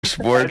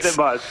sports. As it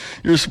must.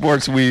 Your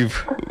sports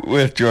weave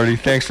with Jordy.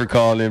 Thanks for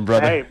calling in,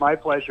 brother. Hey, my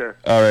pleasure.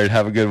 All right,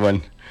 have a good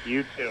one.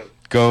 You too.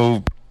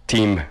 Go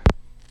team.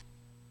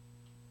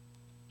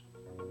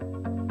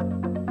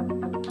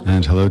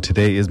 And hello,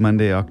 today is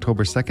Monday,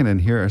 October 2nd, and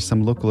here are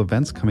some local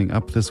events coming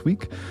up this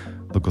week.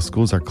 Local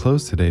schools are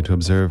closed today to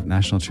observe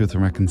National Truth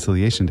and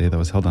Reconciliation Day that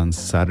was held on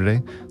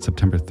Saturday,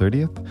 September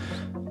 30th.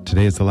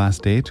 Today is the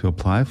last day to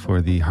apply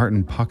for the Heart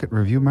and Pocket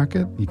Review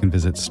Market. You can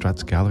visit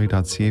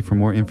strutsgallery.ca for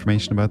more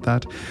information about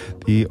that.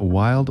 The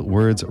Wild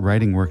Words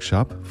Writing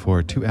Workshop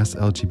for 2S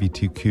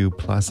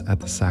LGBTQ+ at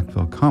the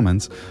Sackville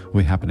Commons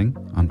will be happening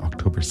on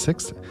October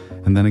 6th,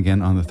 and then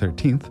again on the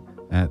 13th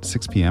at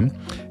 6 p.m.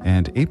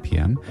 and 8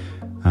 p.m.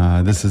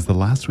 This is the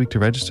last week to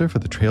register for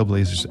the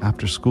Trailblazers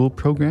After School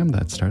program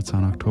that starts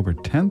on October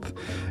 10th.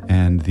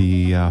 And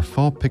the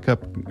fall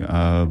pickup,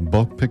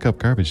 bulk pickup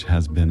garbage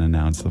has been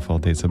announced. The fall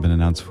dates have been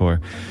announced for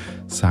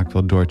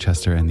Sackville,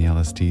 Dorchester, and the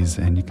LSDs.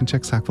 And you can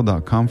check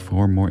sackville.com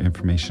for more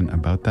information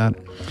about that.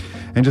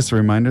 And just a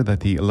reminder that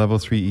the Level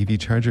 3 EV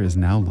charger is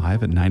now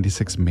live at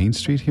 96 Main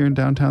Street here in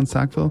downtown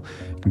Sackville.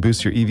 You can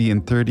boost your EV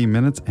in 30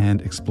 minutes and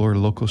explore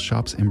local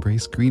shops,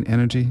 embrace green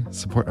energy,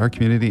 support our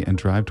community, and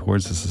drive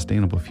towards a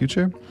sustainable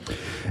future.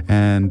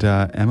 And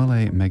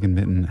MLA Megan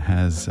Mitten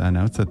has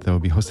announced that they'll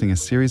be hosting a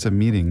series of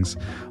meetings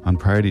on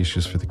priority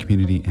issues for the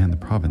community and the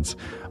province.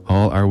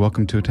 All are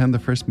welcome to attend. The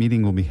first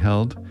meeting will be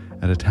held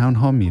at a town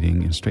hall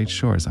meeting in Strait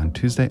Shores on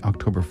Tuesday,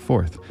 October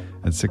 4th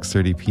at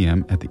 6:30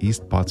 p.m. at the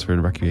East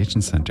Botsford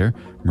Recreation Centre,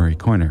 Murray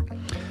Corner.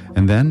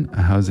 And then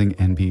a Housing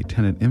NB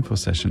tenant info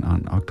session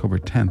on October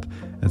 10th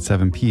at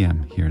 7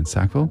 p.m. here in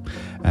Sackville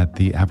at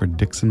the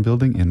Abbott-Dixon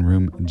Building in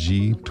room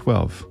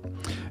G12.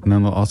 And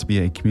then there'll also be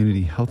a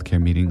community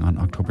healthcare meeting on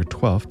October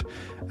 12th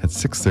at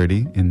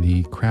 6:30 in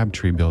the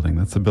Crabtree Building.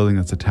 That's the building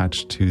that's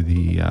attached to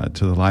the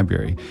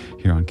library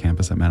here on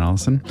campus at Mount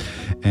Allison.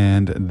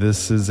 And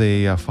this is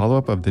a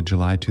follow-up of the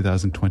July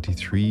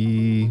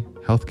 2023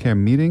 healthcare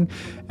meeting,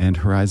 and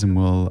Horizon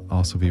will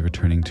also be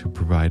returning to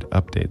provide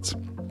updates.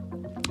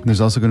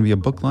 There's also going to be a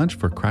book launch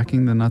for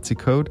Cracking the Nazi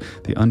Code,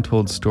 The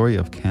Untold Story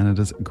of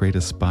Canada's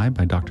Greatest Spy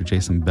by Dr.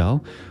 Jason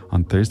Bell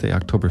on Thursday,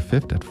 October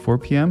 5th at 4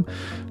 p.m.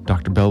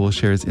 Dr. Bell will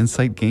share his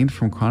insight gained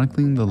from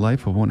chronicling the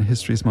life of one of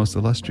history's most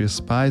illustrious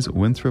spies,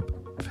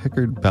 Winthrop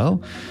Pickard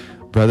Bell,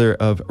 brother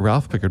of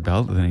Ralph Pickard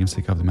Bell, the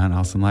namesake of the Mount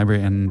Allison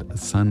Library, and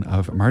son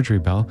of Marjorie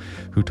Bell,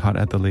 who taught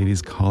at the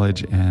Ladies'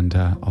 College and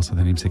also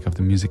the namesake of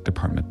the Music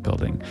Department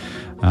building.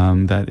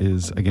 That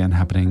is, again,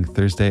 happening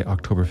Thursday,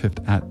 October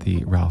 5th at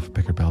the Ralph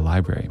Pickard Bell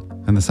Library.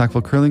 And the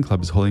Sackville Curling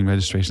Club is holding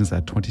registrations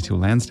at 22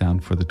 Lansdowne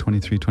for the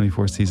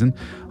 23-24 season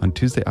on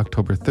Tuesday,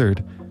 October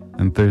 3rd,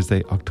 and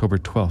Thursday, October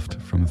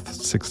 12th from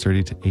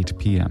 6:30 to 8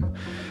 p.m.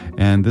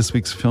 And this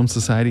week's Film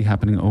Society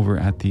happening over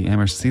at the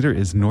Amherst Theatre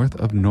is North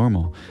of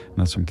Normal, and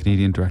that's from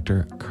Canadian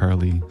director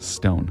Carly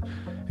Stone.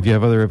 If you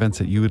have other events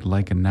that you would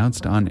like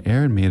announced on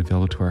air and made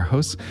available to our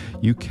hosts,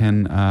 you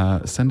can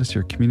send us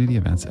your community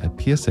events at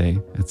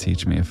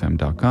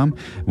psa@chmafm.com,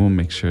 and we'll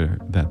make sure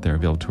that they're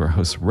available to our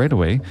hosts right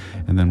away,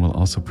 and then we'll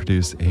also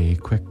produce a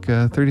quick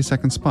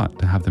 30-second spot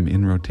to have them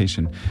in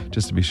rotation,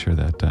 just to be sure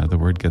that the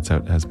word gets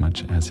out as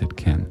much as it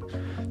can.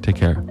 Take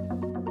care.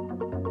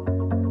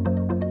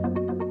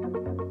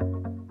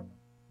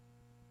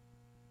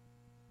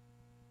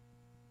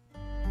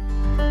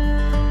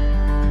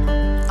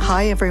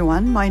 Hi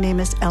everyone, my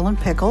name is Ellen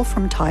Pickle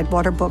from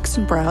Tidewater Books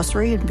and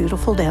Brasserie in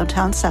beautiful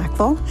downtown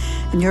Sackville,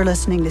 and you're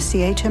listening to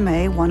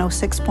CHMA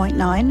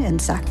 106.9 in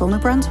Sackville, New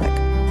Brunswick.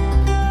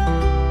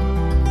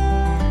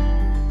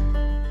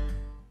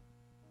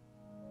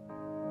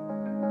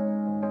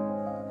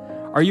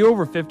 Are you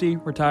over 50,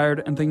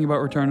 retired, and thinking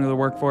about returning to the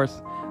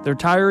workforce? The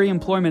Retiree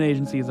Employment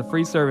Agency is a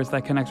free service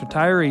that connects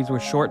retirees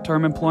with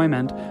short-term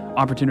employment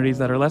opportunities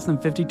that are less than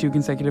 52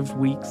 consecutive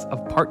weeks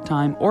of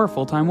part-time or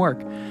full-time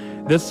work.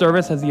 This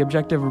service has the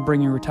objective of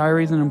bringing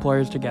retirees and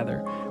employers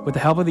together. With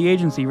the help of the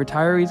agency,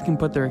 retirees can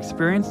put their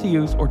experience to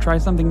use or try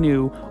something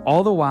new,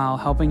 all the while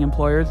helping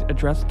employers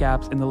address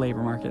gaps in the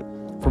labor market.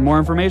 For more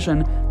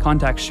information,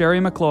 contact Sherry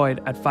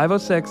McLeod at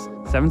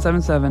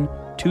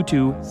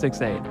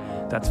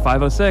 506-777-2268. That's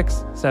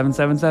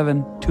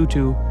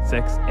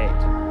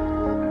 506-777-2268.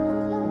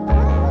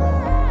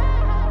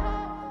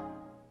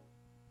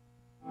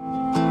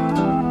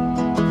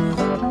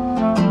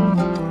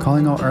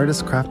 Calling all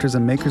artists, crafters,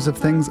 and makers of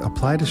things,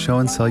 apply to show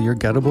and sell your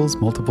getables,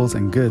 multiples,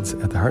 and goods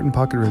at the Heart and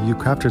Pocket Review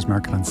Crafters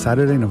Market on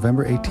Saturday,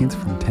 November 18th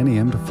from 10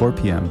 a.m. to 4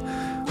 p.m.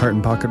 Heart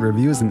and Pocket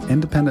Review is an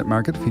independent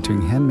market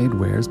featuring handmade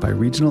wares by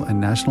regional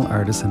and national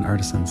artists and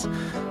artisans.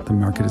 The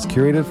market is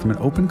curated from an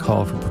open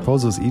call for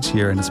proposals each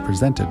year and is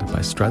presented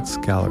by Struts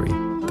Gallery.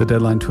 The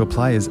deadline to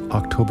apply is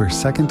October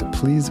 2nd.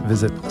 Please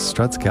visit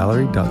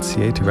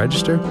strutsgallery.ca to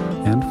register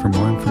and for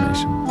more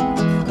information.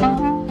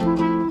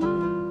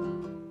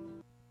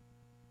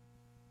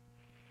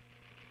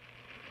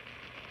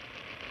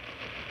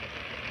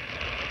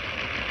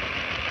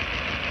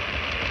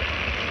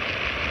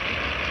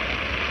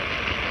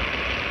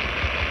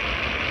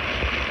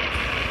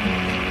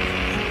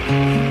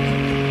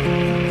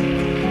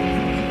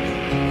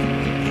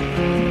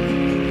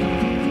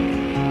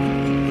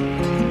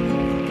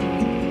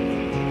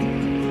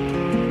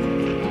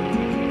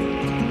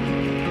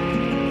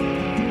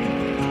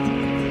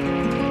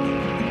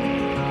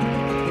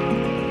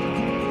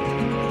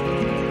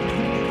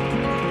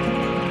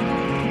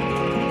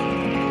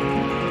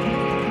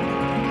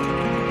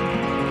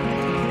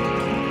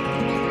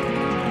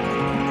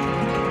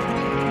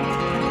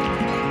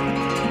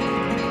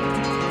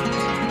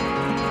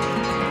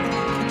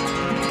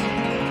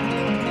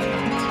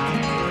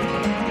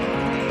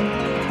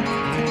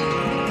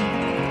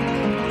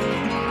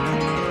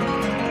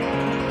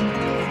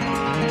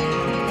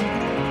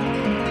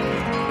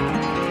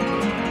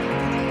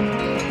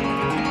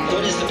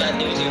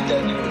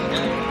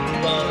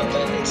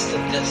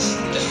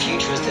 the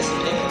future is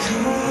disappearing.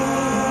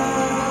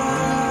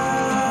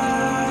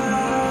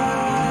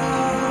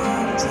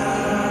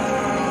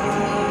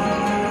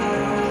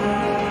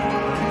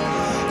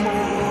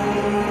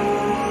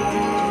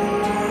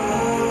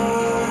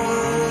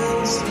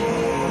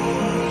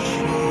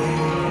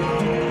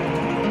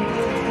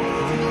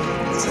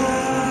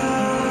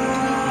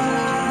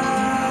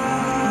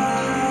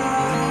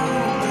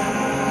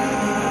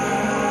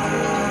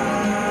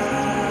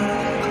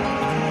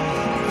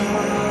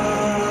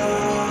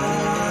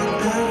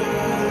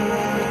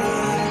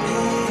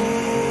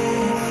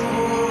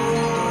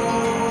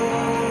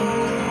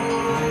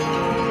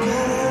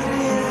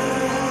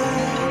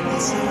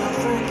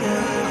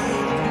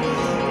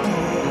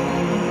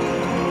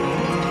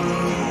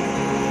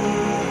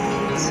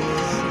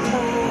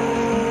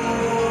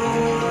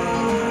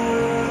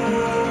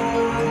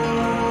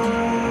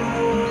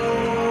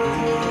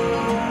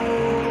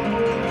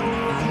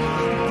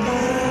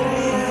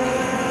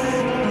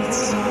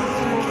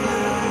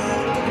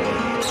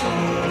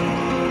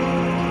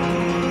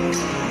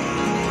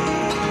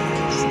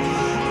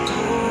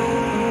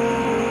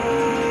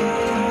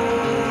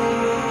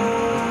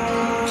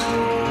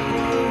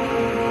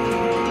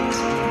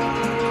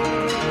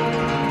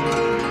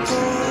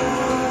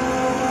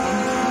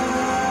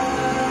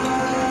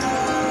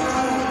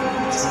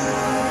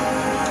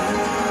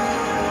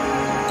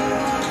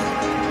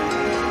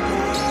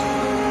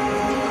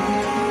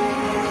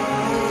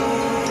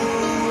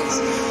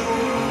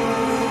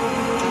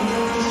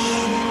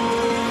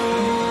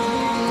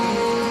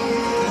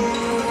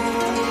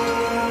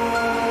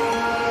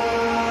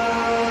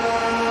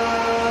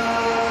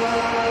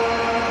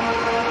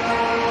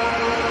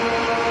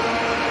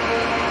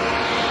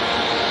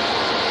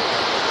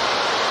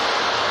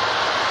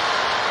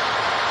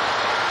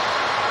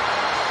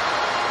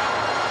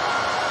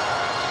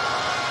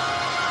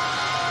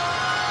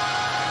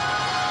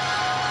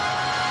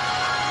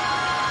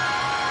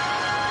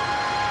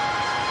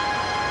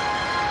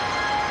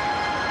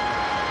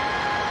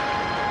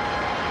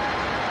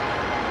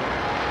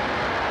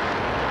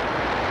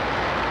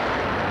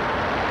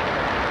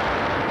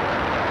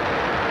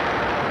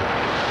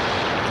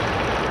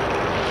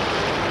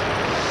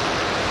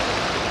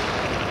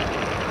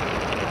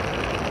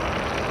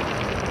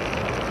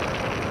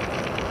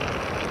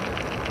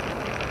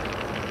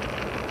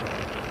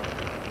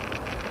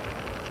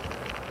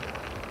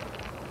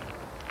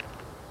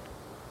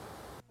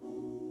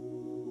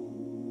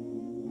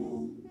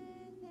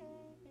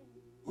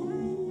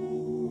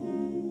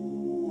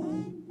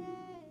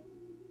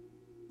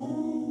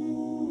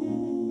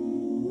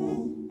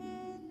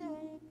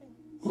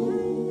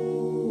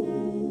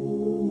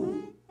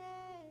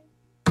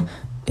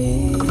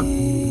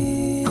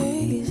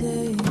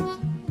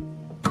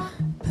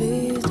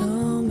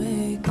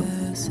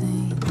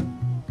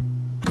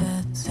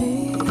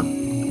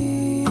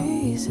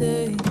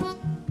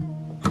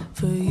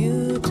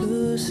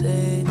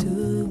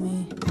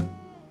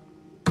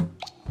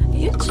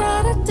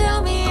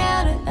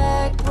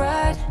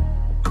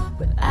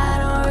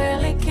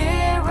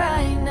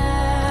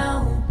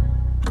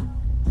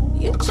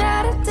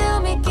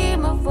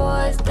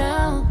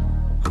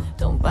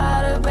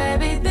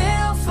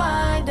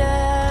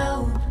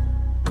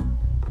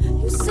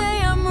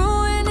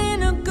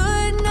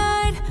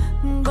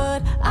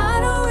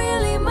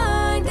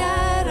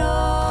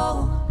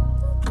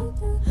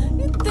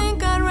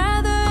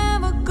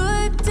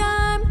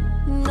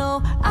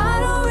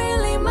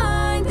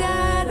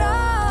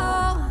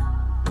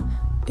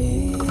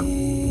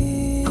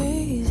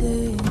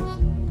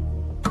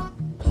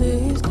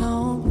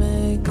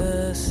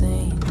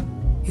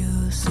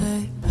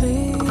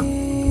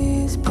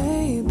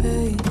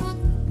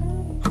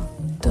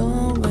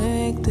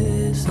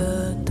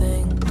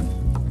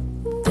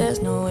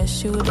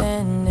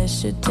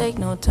 Should take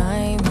no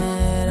time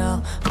at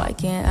all. Why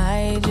can't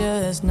I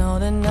just know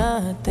that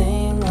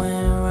nothing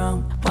went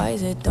wrong? Why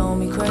is it don't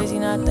be crazy?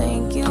 Now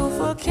thank you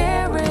for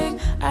caring.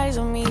 Eyes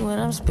on me when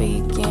I'm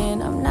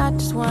speaking. I'm not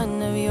just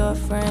one of your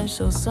friends,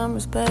 show some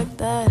respect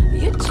that.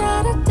 You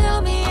try to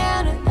tell me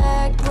how to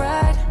act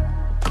right,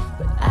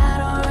 but I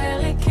don't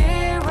really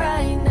care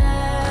right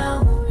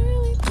now.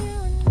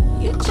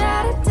 You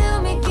try to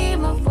tell me keep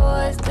my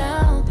voice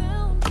down.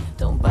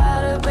 Don't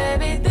bother,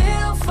 baby,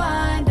 they'll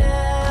find out.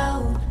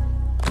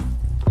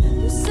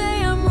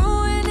 Say I'm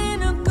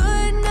ruining a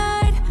good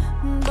night,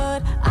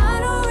 but I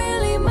don't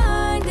really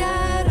mind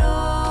at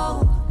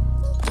all.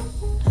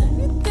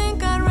 You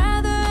think I'd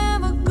rather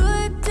have a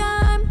good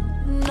time?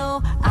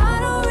 No, I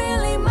don't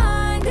really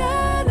mind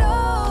at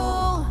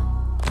all.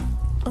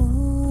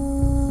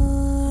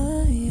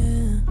 Ooh,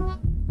 yeah.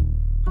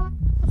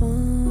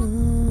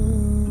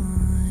 Ooh,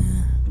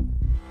 yeah.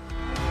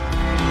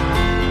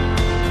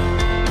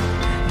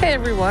 Hey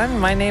everyone,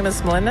 my name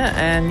is Melinda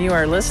and you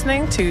are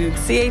listening to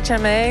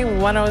CHMA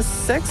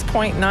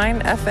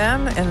 106.9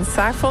 FM in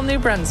Sackville, New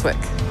Brunswick.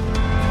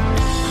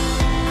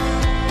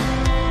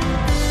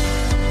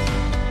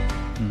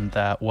 And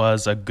that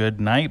was A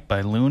Good Night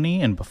by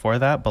Looney, and before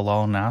that,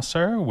 Bilal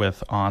Nasser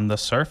with On the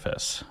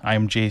Surface.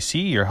 I'm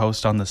JC, your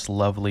host on this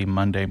lovely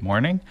Monday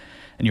morning,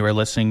 and you are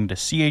listening to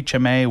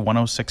CHMA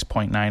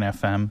 106.9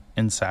 FM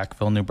in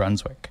Sackville, New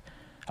Brunswick.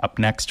 Up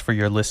next for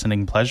your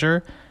listening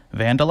pleasure,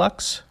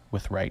 Vandalux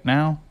with Right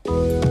Now.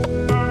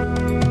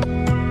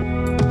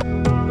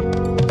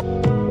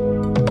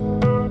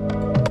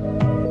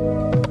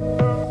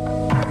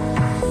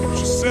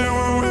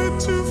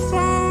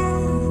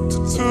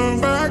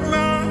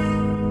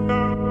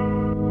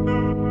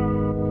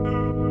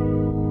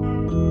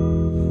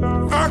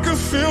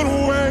 Feel the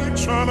weight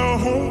trying to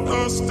hold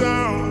us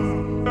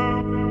down.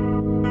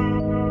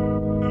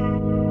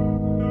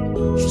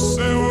 She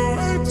said we're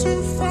way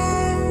too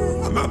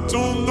far, and I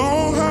don't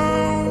know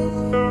how.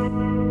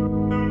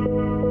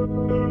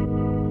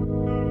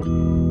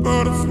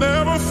 But I've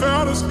never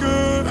felt as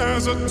good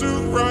as I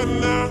do right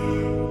now.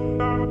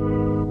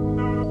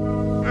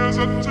 As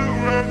I do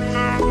right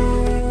now.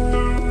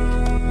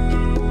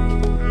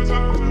 As I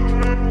do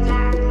right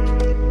now.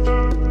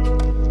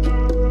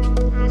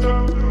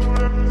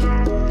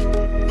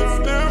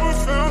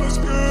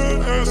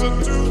 As I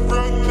do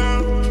right now.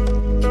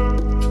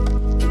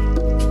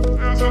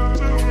 As I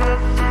do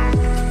right now.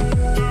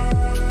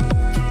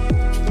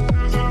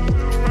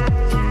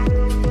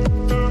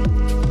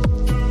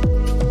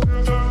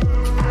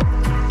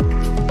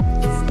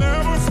 I've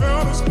never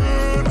felt as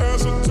good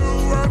as I do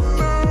right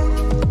now.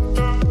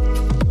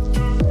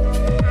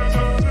 As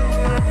I do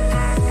right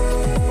now.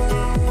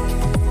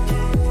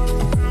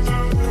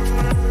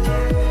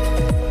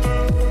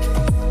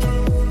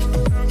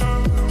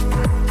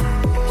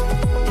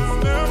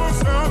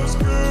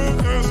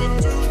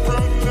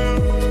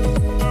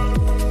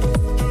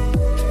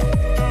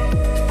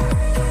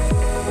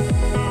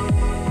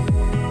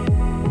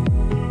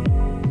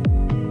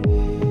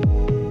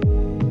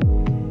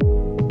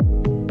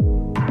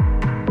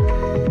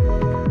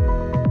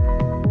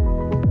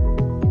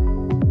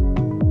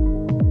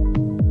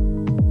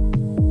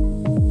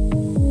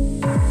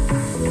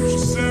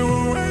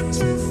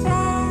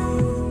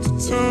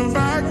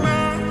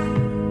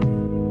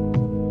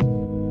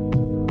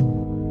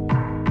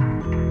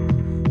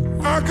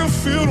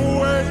 Feel the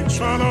weight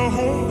trying to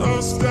hold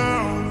us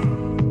down.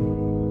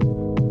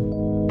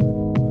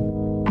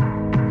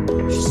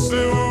 She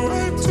said we're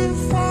way too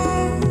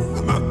far,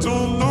 and I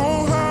don't know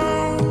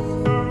how.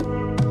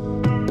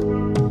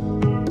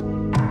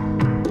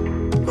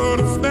 But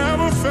I've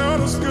never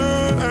felt as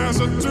good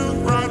as I do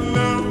right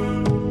now.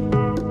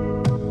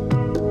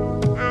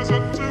 As I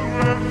do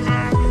right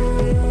now.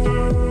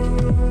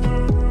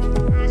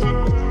 As I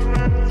do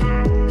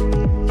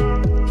right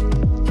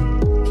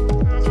now.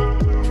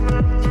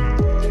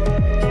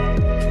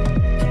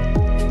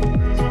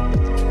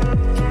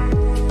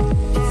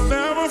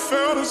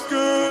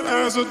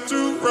 As I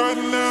do right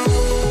now.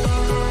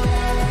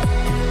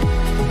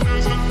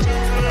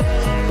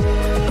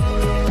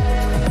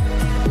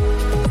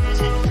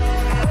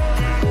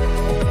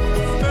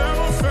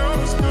 Never felt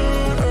as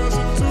good as I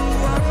do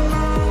right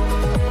now.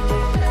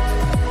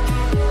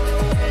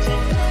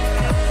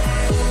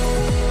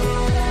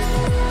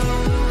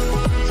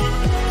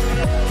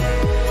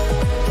 As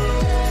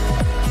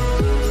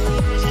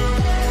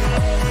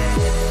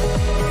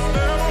I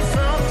never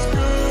felt as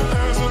good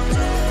as I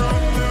do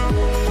right now.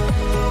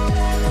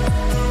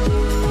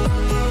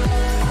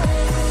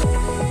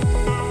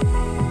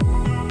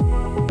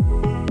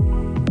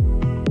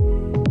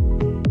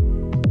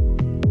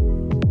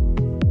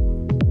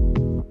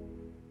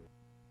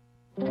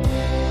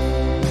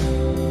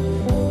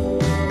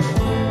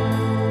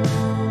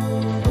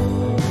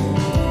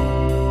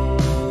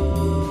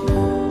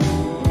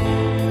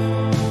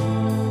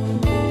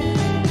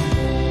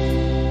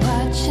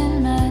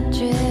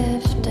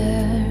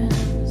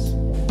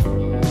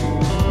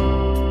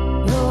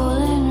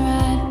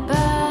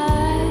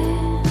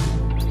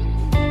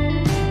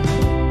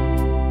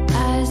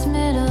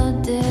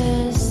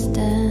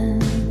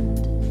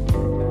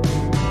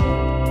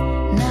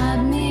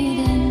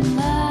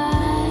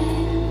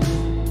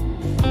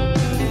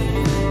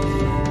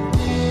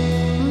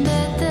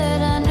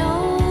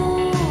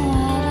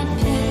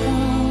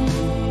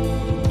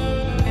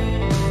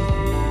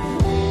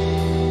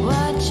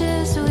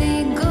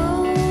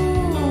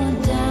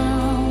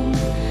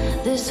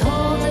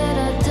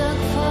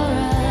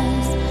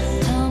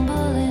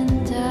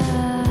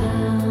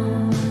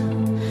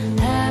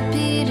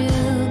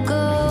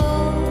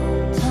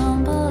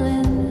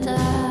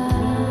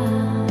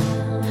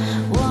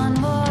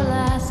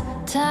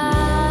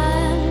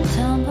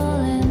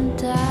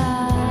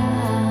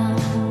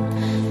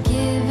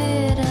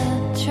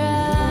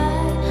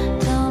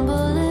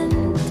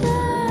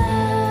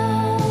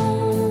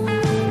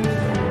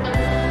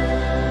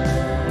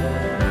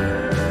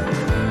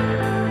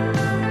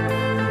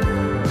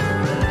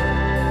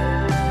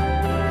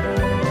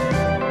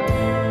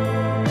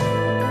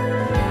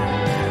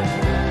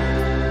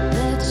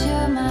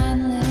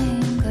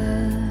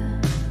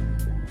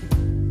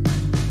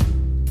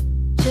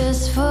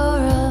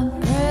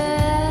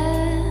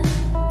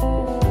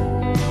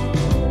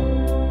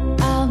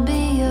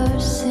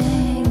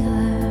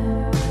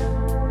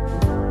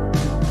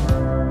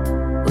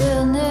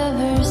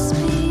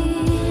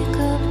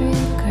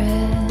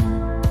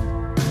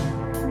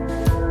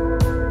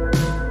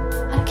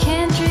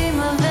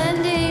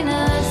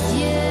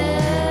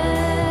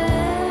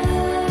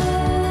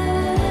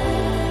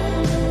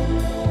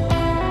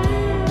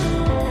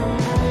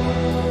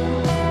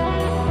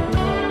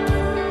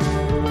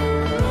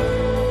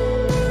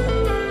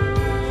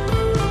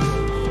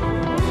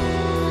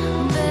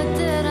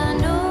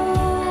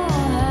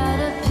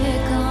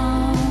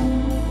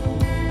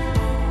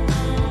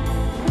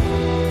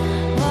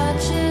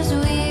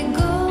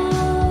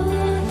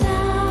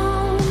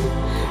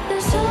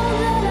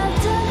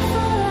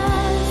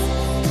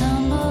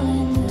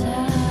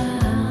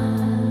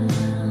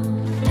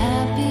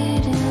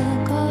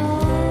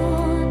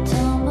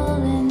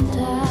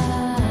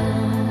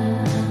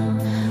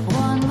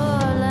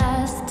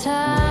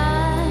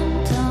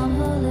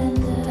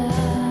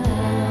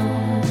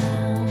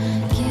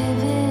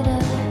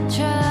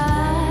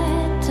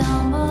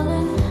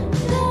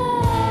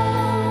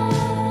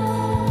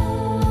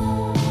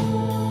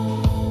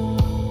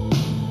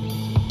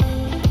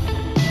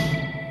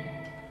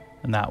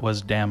 And that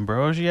was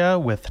D'Ambrosia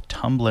with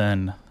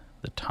Tumblin'.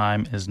 The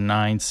time is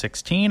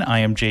 9:16. I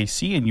am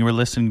JC, and you are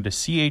listening to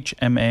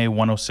CHMA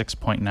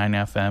 106.9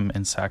 FM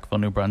in Sackville,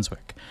 New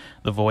Brunswick,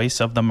 the voice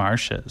of the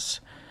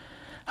marshes.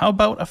 How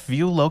about a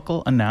few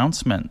local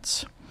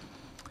announcements?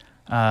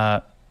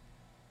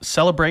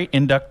 Celebrate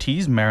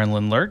inductees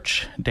Marilyn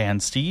Lurch, Dan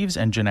Steves,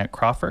 and Jeanette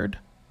Crawford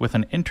with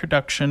an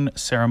introduction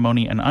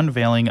ceremony and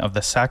unveiling of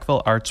the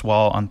Sackville Arts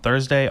Wall on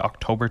Thursday,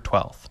 October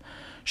 12th.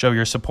 Show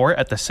your support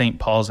at the St.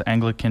 Paul's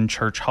Anglican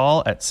Church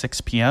Hall at 6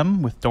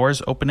 p.m. with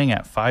doors opening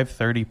at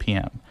 5:30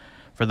 p.m.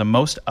 For the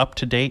most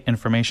up-to-date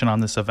information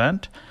on this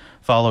event,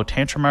 follow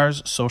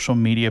Tantramar's social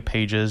media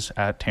pages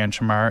at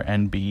Tantramar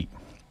NB.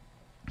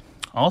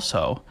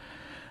 Also,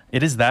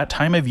 it is that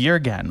time of year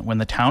again when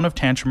the town of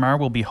Tantramar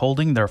will be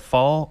holding their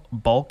fall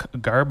bulk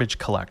garbage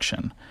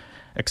collection.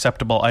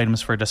 Acceptable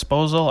items for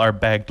disposal are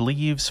bagged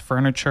leaves,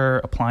 furniture,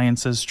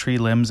 appliances, tree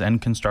limbs,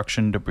 and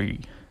construction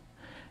debris.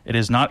 It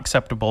is not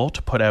acceptable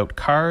to put out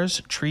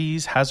cars,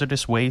 trees,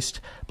 hazardous waste,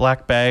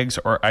 black bags,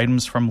 or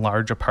items from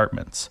large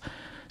apartments.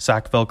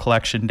 Sackville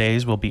collection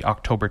days will be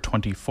October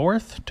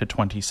 24th to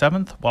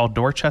 27th, while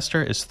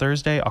Dorchester is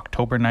Thursday,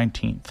 October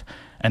 19th,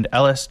 and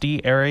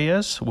LSD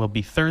areas will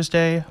be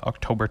Thursday,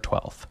 October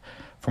 12th.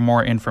 For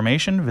more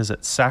information,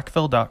 visit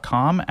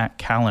sackville.com at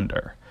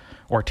calendar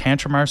or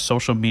Tantramar's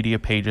social media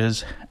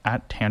pages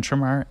at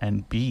Tantramar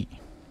NB.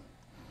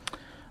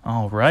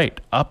 All right,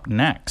 up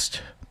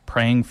next,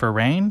 Praying for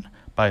Rain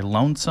by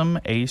Lonesome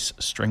Ace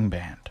String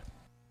Band.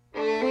 The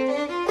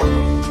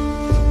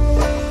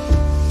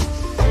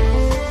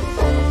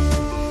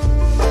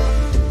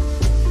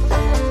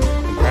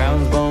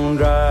ground's bone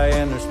dry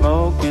and there's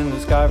smoke in the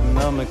sky from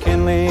the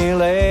McKinley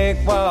Lake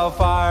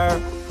wildfire.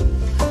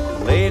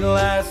 Late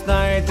last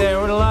night there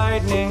were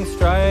lightning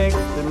strikes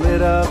that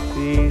lit up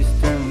the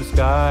eastern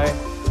sky.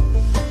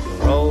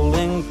 The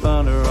rolling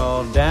thunder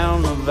all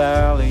down the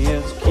valley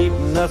is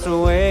keeping us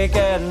awake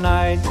at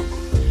night.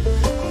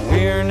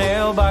 We're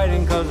nail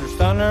biting 'cause there's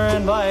thunder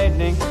and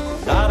lightning,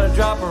 not a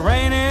drop of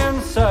rain in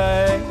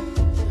sight.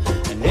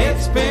 And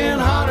it's been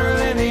hotter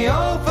than the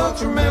old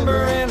folks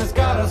remember, and it's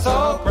got us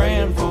all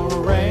praying for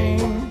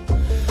rain.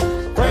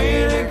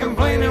 Praying and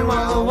complaining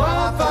while the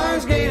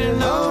wildfire's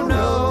gaining. Oh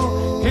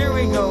no, here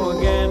we go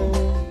again,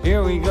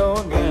 here we go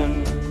again.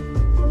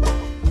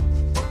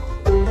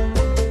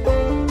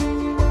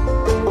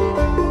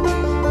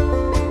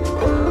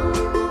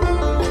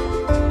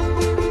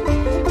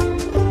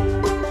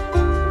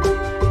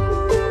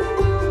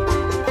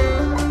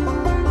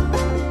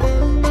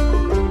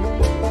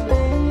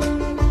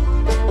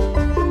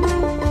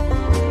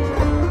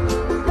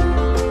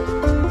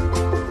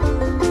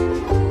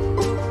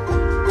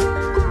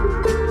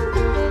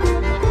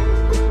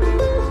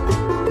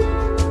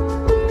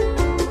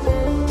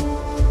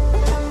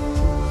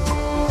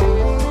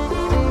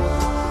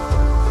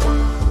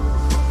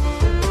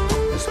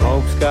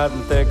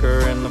 Gotten thicker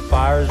and the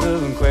fire's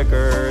moving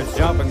quicker. It's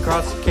jumping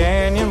across the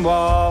canyon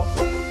wall.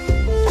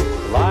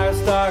 The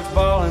livestock's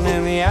bawling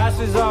and the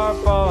ashes are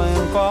falling,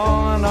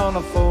 falling on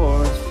the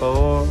forest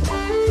floor.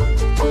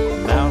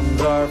 The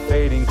mountains are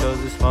fading 'cause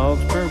the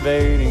smoke's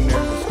pervading.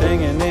 There's a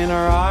stinging in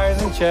our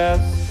eyes and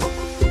chests.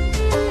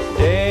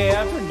 Day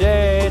after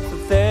day it's a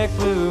thick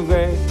blue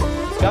gray.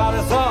 It's got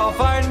us all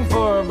fighting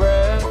for a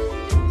breath.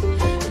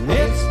 And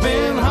it's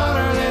been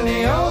hotter than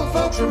the old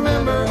folks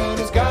remember.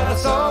 It's got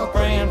us all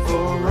praying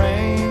for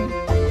rain.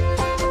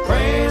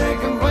 Praying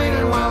and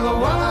complaining while the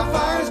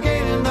wildfire's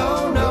gaining.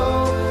 No,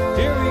 no,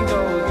 here we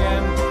go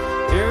again,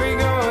 here we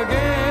go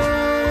again.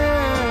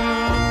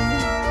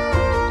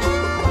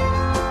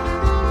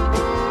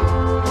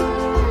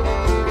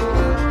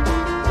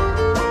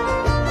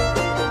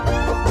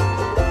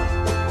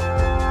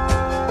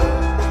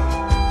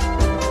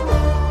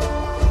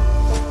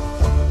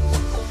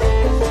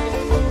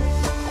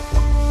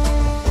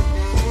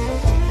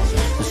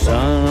 The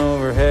sun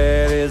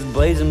overhead is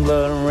blazing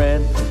blood and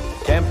red.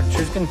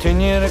 Temperatures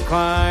continue to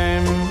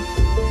climb.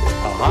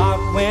 A hot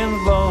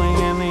wind's blowing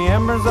and the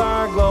embers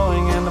are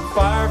glowing, and the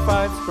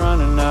firefight's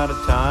running out of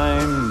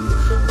time.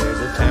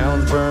 There's a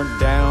town burnt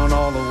down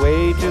all the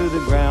way to the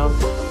ground,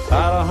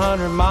 about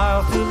 100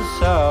 miles to the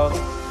south.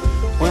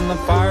 When the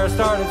fire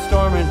started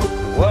storming,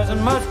 there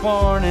wasn't much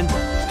warning,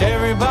 just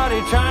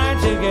everybody trying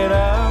to get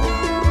out.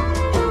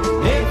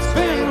 It's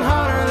been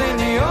hotter than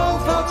the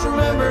old folks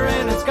remember,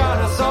 and it's got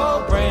us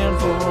all praying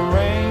for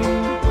rain.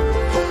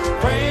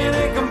 Praying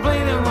and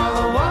complaining while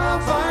the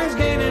wildfire's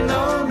gaining.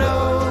 Oh no,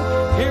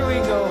 here we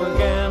go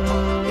again,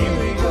 here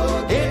we go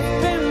again.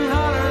 It's been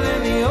hotter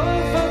than the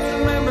old folks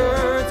remember.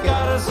 It's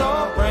got us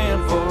all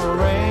praying for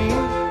rain.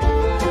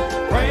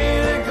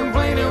 Praying and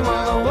complaining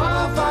while the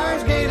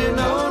wildfire's gaining.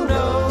 Oh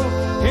no,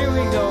 here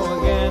we go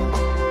again,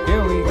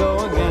 here we go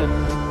again,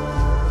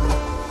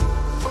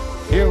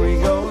 here we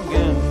go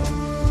again,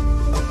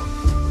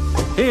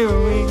 here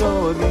we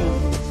go again.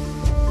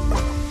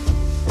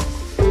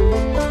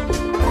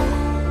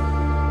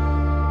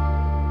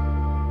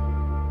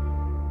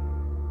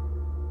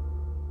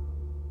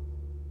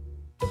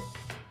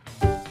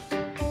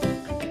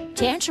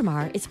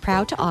 Tantramar is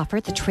proud to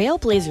offer the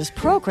Trailblazers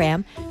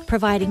program,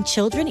 providing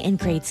children in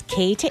grades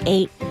K to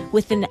 8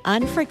 with an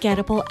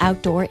unforgettable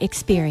outdoor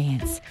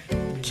experience.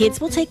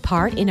 Kids will take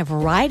part in a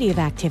variety of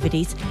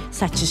activities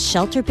such as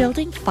shelter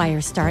building,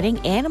 fire starting,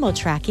 animal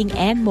tracking,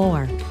 and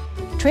more.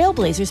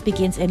 Trailblazers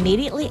begins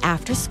immediately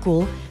after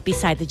school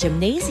beside the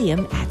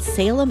gymnasium at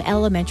Salem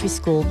Elementary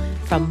School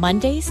from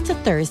Mondays to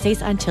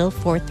Thursdays until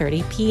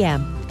 4:30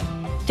 p.m.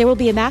 There will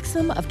be a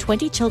maximum of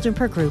 20 children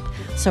per group,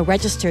 so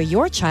register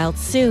your child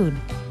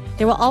soon.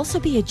 There will also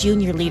be a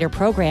junior leader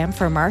program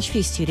for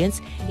Marshview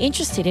students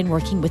interested in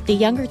working with the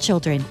younger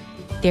children.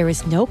 There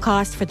is no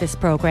cost for this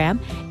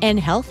program, and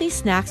healthy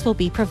snacks will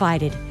be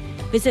provided.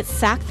 Visit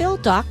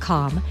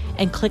sackville.com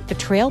and click the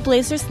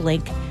Trailblazers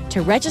link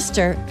to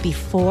register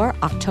before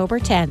October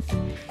 10th.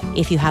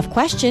 If you have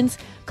questions,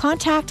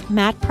 contact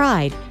Matt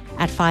Pride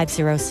at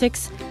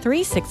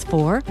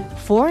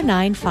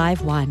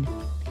 506-364-4951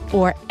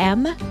 or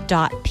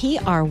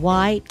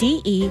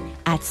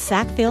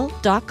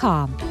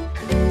m.pryde@sackville.com.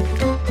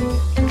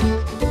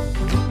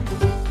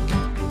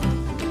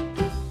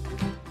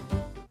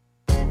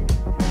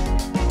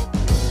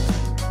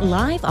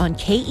 Live on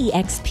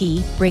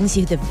KEXP brings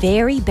you the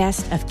very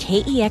best of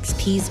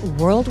KEXP's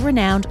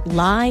world-renowned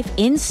live,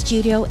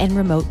 in-studio, and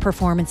remote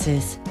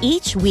performances.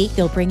 Each week,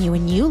 they'll bring you a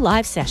new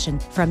live session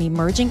from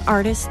emerging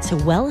artists to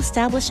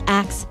well-established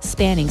acts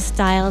spanning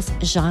styles,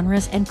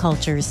 genres, and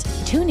cultures.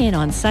 Tune in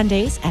on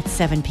Sundays at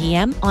 7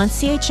 p.m. on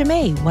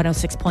CHMA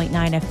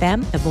 106.9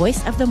 FM, the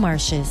voice of the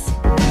marshes.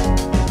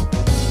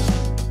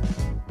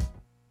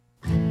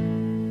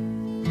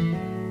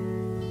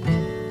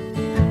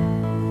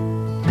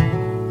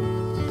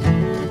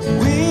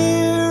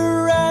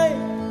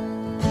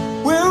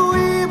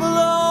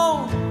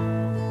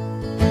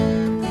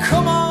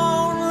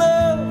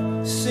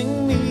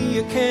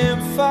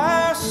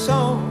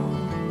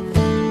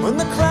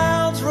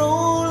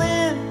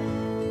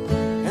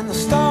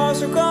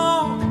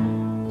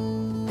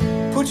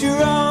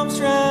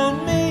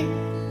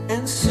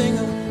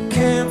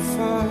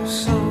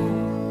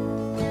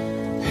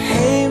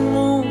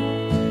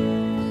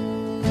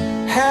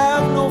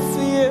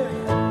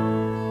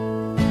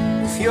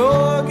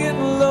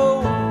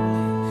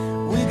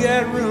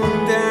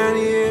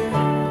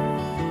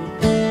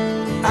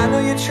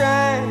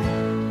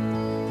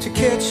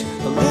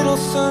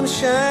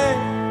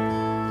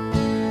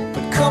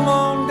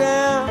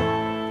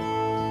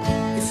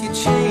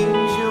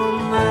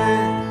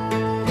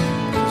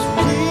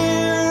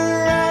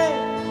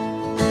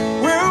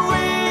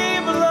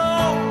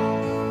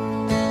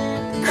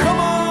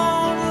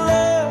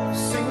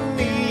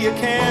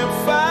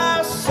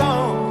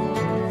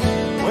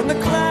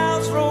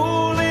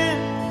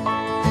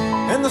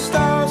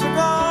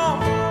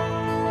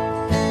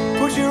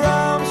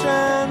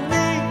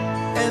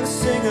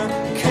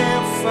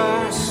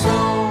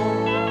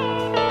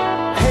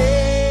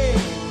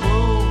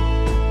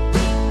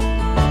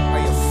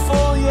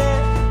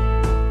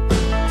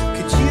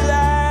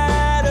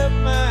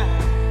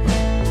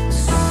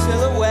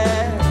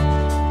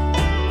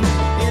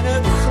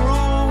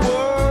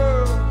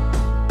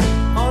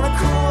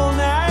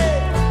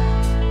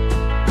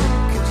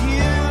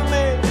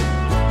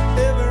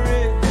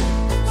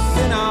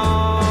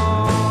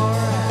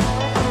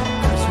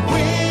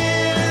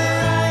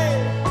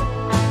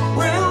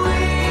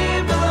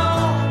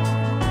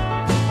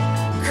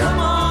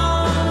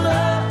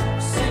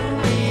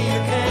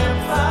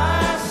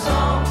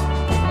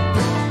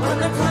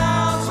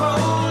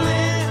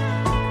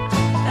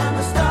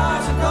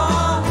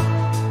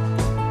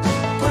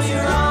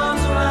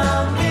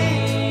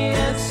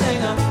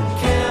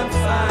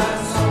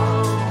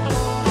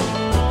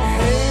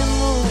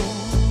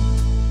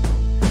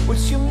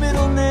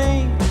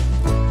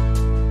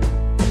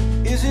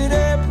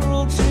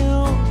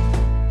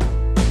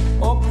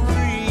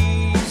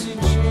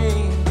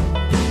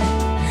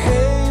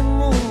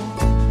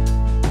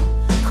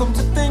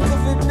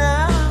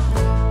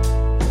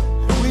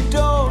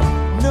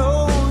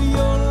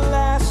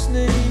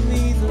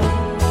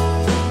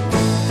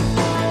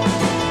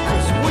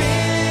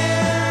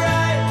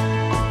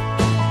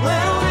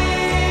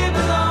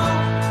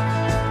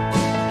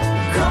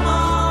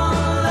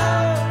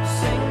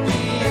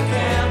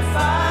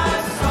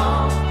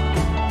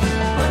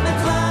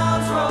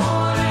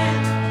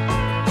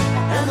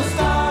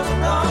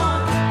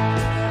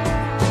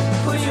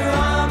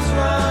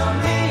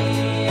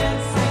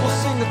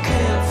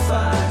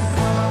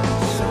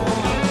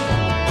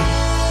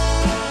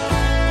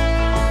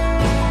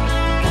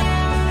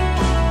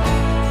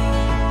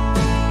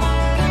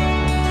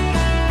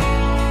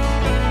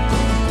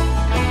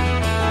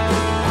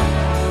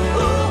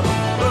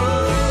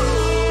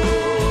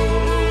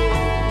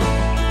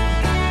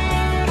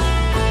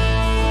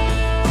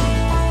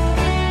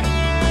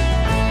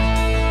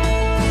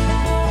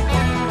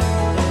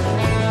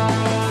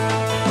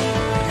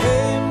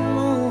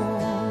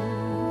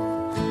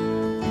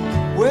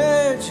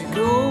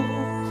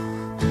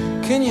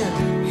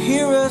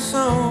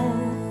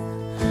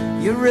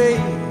 your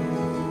radio.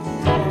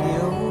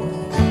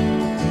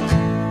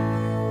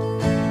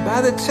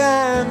 by the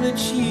time that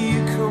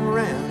you come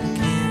around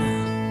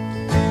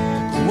again,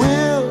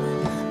 we'll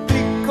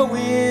be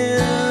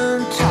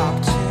going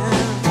top 10.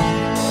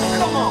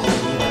 Come on.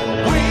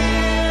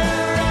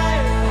 We're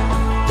right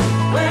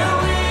where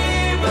we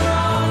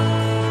belong.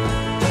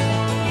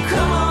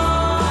 Come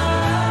on,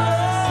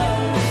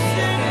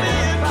 sing me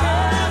a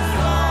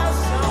campfire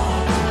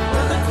song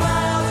when the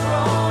clouds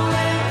roll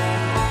in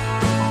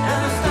and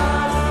the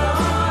stars are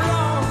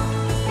gone.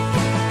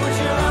 Put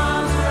your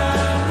arms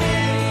around me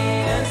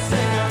and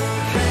sing a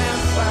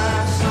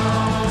campfire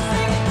song.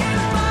 Sing a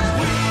campfire song.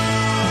 We're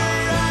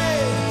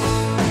right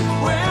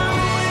where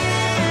we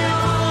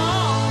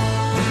belong.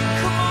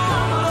 Come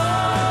on,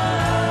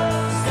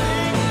 love,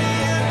 sing me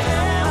a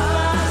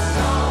campfire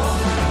song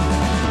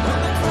when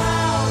the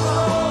clouds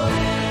roll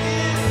in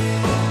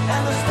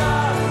and the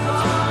stars are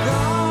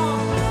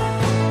gone.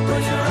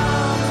 Put your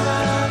arms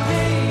around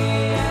me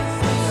and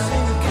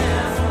sing a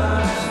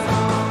campfire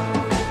song.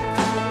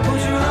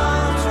 Put your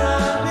arms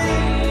around me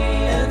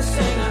and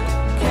sing a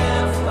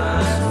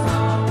campfire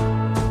song.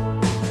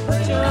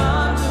 Put your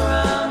arms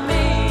around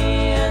me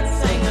and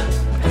sing a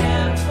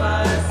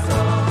campfire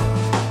song.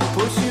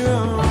 Put your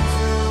arms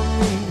around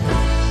me.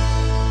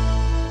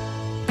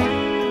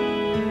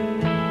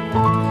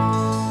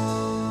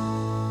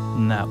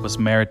 And that was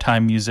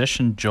maritime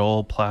musician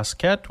Joel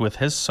Plaskett with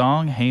his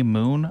song Hey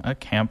Moon, a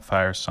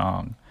campfire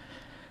song.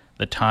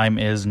 The time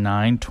is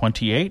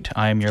 9:28.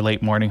 I am your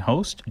late morning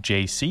host,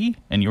 JC,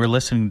 and you are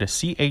listening to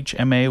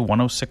CHMA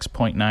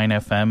 106.9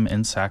 FM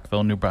in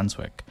Sackville, New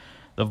Brunswick,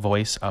 the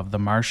voice of the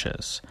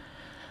marshes.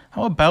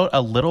 How about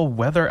a little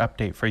weather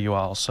update for you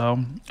all?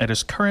 So it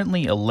is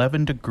currently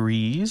 11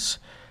 degrees.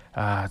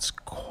 It's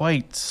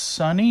quite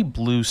sunny,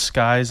 blue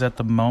skies at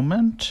the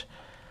moment.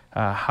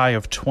 High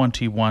of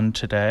 21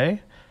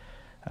 today.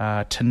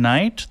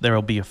 Tonight, there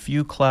will be a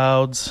few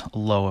clouds, a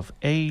low of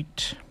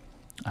 8.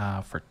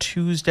 For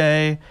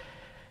Tuesday,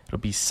 it'll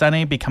be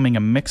sunny, becoming a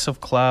mix of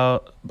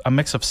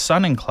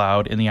sun and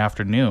cloud in the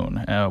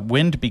afternoon.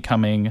 Wind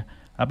becoming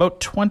about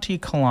 20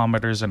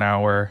 kilometers an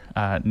hour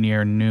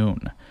near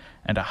noon,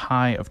 and a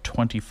high of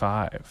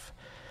 25.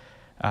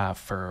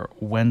 For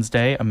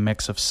Wednesday, a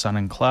mix of sun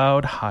and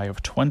cloud, high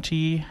of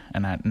 20,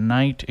 and at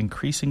night,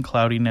 increasing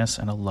cloudiness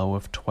and a low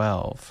of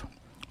 12.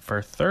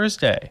 For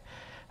Thursday,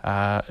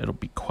 it'll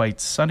be quite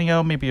sunny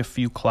out, maybe a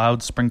few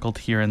clouds sprinkled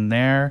here and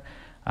there,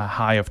 a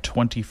high of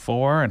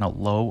 24 and a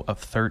low of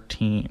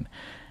 13.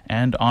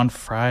 And on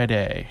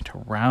Friday, to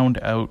round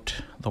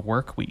out the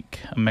work week,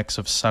 a mix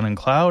of sun and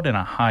cloud and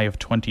a high of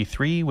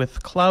 23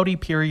 with cloudy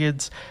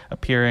periods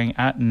appearing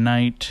at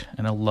night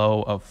and a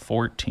low of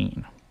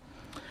 14.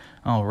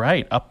 All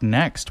right, up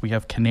next, we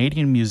have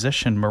Canadian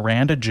musician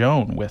Miranda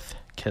Joan with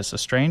Kiss a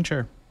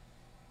Stranger.